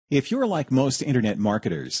If you're like most internet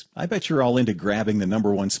marketers, I bet you're all into grabbing the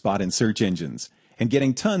 #1 spot in search engines and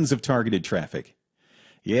getting tons of targeted traffic.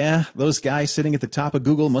 Yeah, those guys sitting at the top of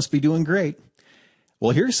Google must be doing great.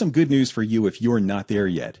 Well, here's some good news for you if you're not there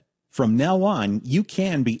yet. From now on, you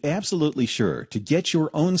can be absolutely sure to get your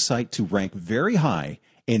own site to rank very high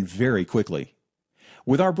and very quickly.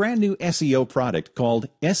 With our brand new SEO product called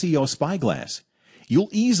SEO SpyGlass, you'll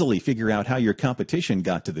easily figure out how your competition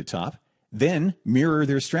got to the top, then mirror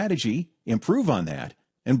their strategy, improve on that,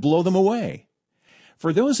 and blow them away.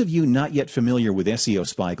 For those of you not yet familiar with SEO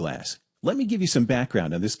SpyGlass, let me give you some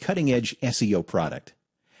background on this cutting-edge SEO product.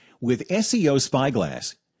 With SEO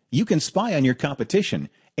SpyGlass, you can spy on your competition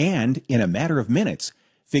and, in a matter of minutes,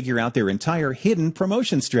 figure out their entire hidden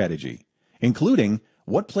promotion strategy, including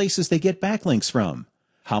what places they get backlinks from,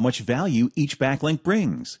 how much value each backlink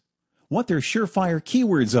brings, what their surefire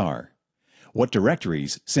keywords are, what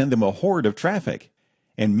directories send them a horde of traffic,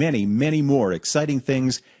 and many, many more exciting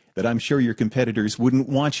things that I'm sure your competitors wouldn't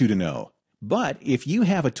want you to know. But if you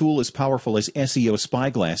have a tool as powerful as SEO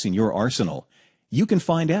SpyGlass in your arsenal, you can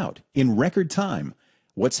find out, in record time,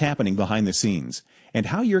 what's happening behind the scenes and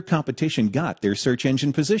how your competition got their search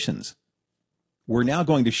engine positions. We're now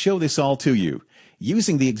going to show this all to you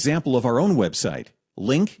using the example of our own website,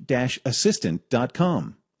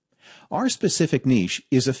 link-assistant.com. Our specific niche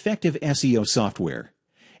is effective SEO software,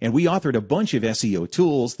 and we authored a bunch of SEO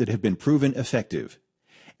tools that have been proven effective.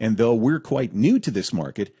 And though we're quite new to this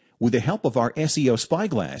market, with the help of our SEO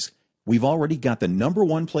SpyGlass, we've already got the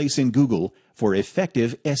 #1 place in Google for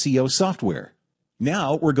effective SEO software.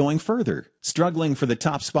 Now we're going further, struggling for the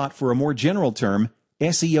top spot for a more general term,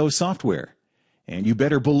 SEO software. And you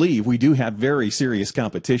better believe we do have very serious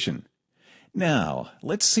competition. Now,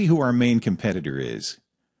 let's see who our main competitor is.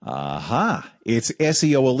 Aha! It's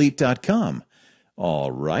SEOelite.com.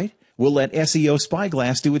 All right, we'll let SEO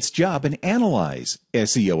SpyGlass do its job and analyze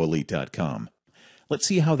SEOelite.com. Let's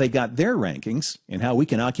see how they got their rankings and how we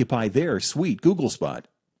can occupy their sweet Google spot.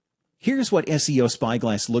 Here's what SEO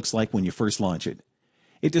SpyGlass looks like when you first launch it.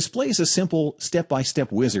 It displays a simple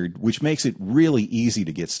step-by-step wizard, which makes it really easy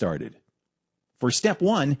to get started. For step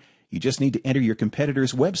 1, you just need to enter your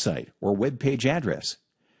competitor's website or web page address.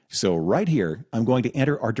 So right here, I'm going to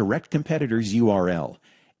enter our direct competitor's URL,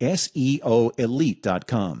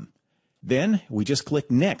 SEOelite.com. Then we just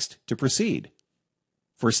click Next to proceed.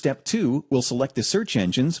 For step 2, we'll select the search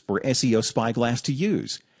engines for SEO SpyGlass to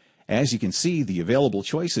use. As you can see, the available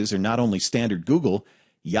choices are not only standard Google,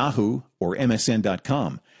 Yahoo, or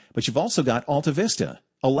MSN.com, but you've also got AltaVista,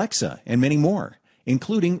 Alexa, and many more,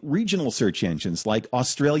 including regional search engines like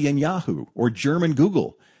Australian Yahoo or German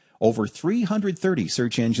Google. Over 330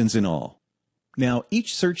 search engines in all. Now,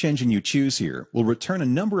 each search engine you choose here will return a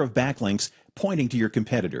number of backlinks pointing to your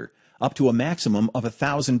competitor, up to a maximum of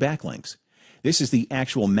 1,000 backlinks. This is the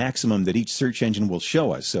actual maximum that each search engine will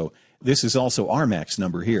show us, so this is also our max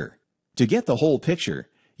number here. To get the whole picture,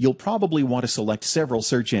 you'll probably want to select several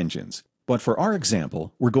search engines, but for our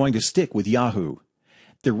example, we're going to stick with Yahoo.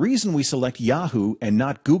 The reason we select Yahoo and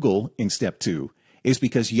not Google in step 2 is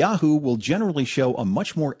because Yahoo will generally show a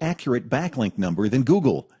much more accurate backlink number than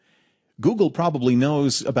Google. Google probably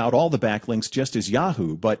knows about all the backlinks just as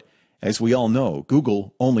Yahoo, but as we all know,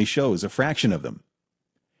 Google only shows a fraction of them.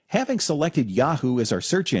 Having selected Yahoo as our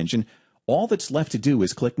search engine, all that's left to do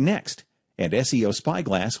is click Next, and SEO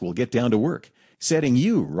SpyGlass will get down to work, setting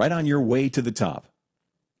you right on your way to the top.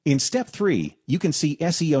 In step 3, you can see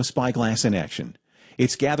SEO SpyGlass in action.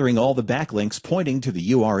 It's gathering all the backlinks pointing to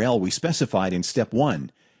the URL we specified in step 1,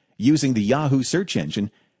 using the Yahoo search engine,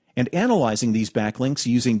 and analyzing these backlinks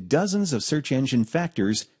using dozens of search engine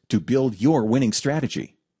factors to build your winning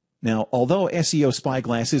strategy. Now, although SEO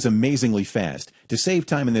SpyGlass is amazingly fast, to save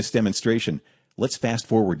time in this demonstration, let's fast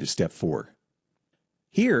forward to step 4.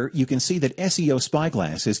 Here, you can see that SEO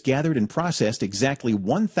SpyGlass has gathered and processed exactly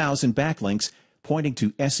 1,000 backlinks pointing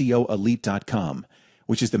to SEOelite.com,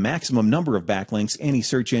 which is the maximum number of backlinks any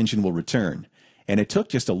search engine will return, and it took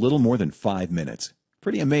just a little more than 5 minutes.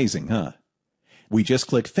 Pretty amazing, huh? We just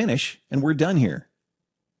click Finish, and we're done here.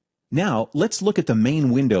 Now, let's look at the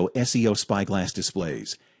main window SEO SpyGlass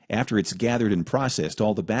displays, after it's gathered and processed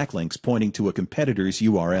all the backlinks pointing to a competitor's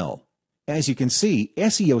URL. As you can see,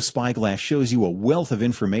 SEO SpyGlass shows you a wealth of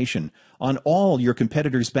information on all your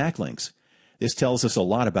competitors' backlinks. This tells us a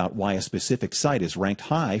lot about why a specific site is ranked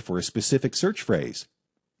high for a specific search phrase.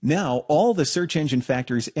 Now, all the search engine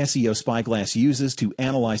factors SEO SpyGlass uses to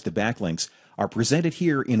analyze the backlinks are presented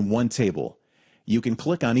here in one table. You can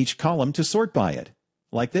click on each column to sort by it,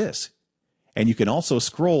 like this. And you can also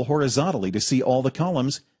scroll horizontally to see all the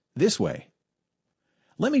columns this way.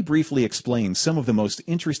 Let me briefly explain some of the most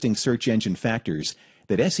interesting search engine factors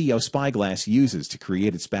that SEO SpyGlass uses to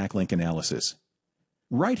create its backlink analysis.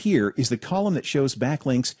 Right here is the column that shows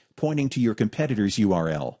backlinks pointing to your competitor's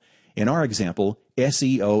URL, in our example,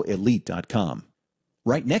 SEOelite.com.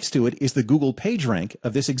 Right next to it is the Google PageRank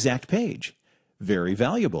of this exact page. Very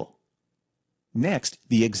valuable. Next,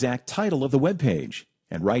 the exact title of the web page,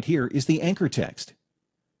 and right here is the anchor text.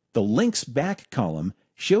 The Links Back column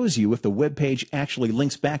shows you if the web page actually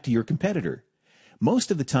links back to your competitor.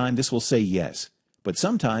 Most of the time this will say yes, but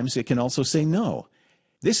sometimes it can also say no.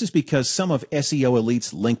 This is because some of SEO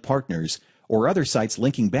Elite's link partners or other sites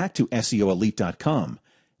linking back to SEOelite.com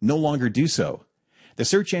no longer do so. The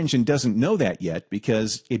search engine doesn't know that yet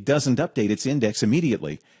because it doesn't update its index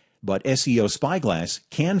immediately, but SEO SpyGlass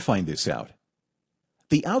can find this out.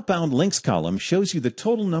 The Outbound Links column shows you the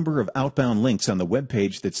total number of outbound links on the web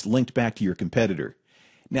page that's linked back to your competitor.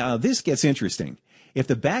 Now, this gets interesting. If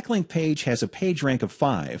the backlink page has a page rank of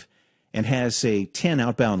 5 and has, say, 10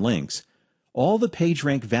 outbound links, all the page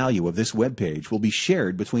rank value of this web page will be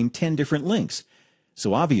shared between 10 different links.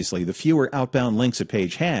 So obviously, the fewer outbound links a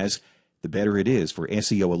page has, the better it is for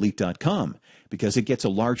SEOelite.com because it gets a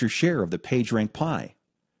larger share of the page rank pie.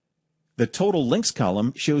 The Total Links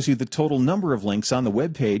column shows you the total number of links on the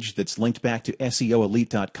web page that's linked back to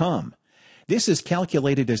SEOelite.com. This is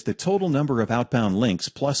calculated as the total number of outbound links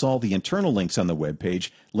plus all the internal links on the web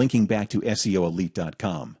page linking back to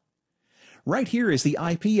SEOelite.com. Right here is the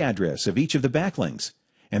IP address of each of the backlinks,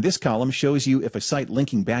 and this column shows you if a site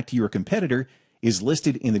linking back to your competitor is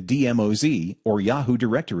listed in the DMOZ or Yahoo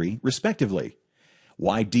directory, respectively.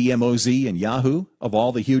 Why DMOZ and Yahoo, of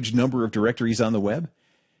all the huge number of directories on the web?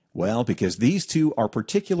 Well, because these two are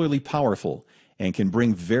particularly powerful and can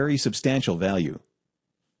bring very substantial value.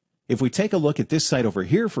 If we take a look at this site over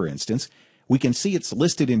here, for instance, we can see it's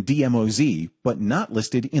listed in DMOZ, but not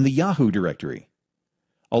listed in the Yahoo directory.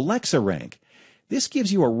 Alexa rank. This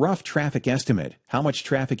gives you a rough traffic estimate, how much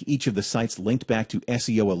traffic each of the sites linked back to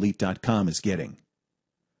SEOelite.com is getting.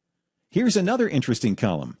 Here's another interesting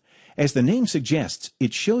column. As the name suggests,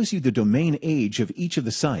 it shows you the domain age of each of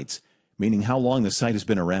the sites, meaning how long the site has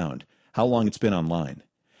been around, how long it's been online.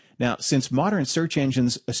 Now, since modern search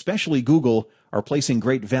engines, especially Google, are placing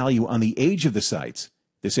great value on the age of the sites,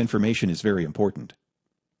 this information is very important.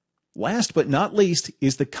 Last but not least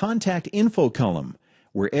is the Contact Info column,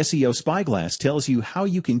 where SEO SpyGlass tells you how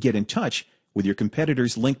you can get in touch with your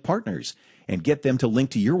competitors' link partners and get them to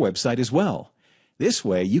link to your website as well. This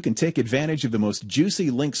way, you can take advantage of the most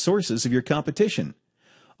juicy link sources of your competition.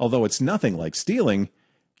 Although it's nothing like stealing,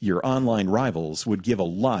 your online rivals would give a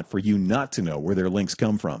lot for you not to know where their links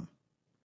come from.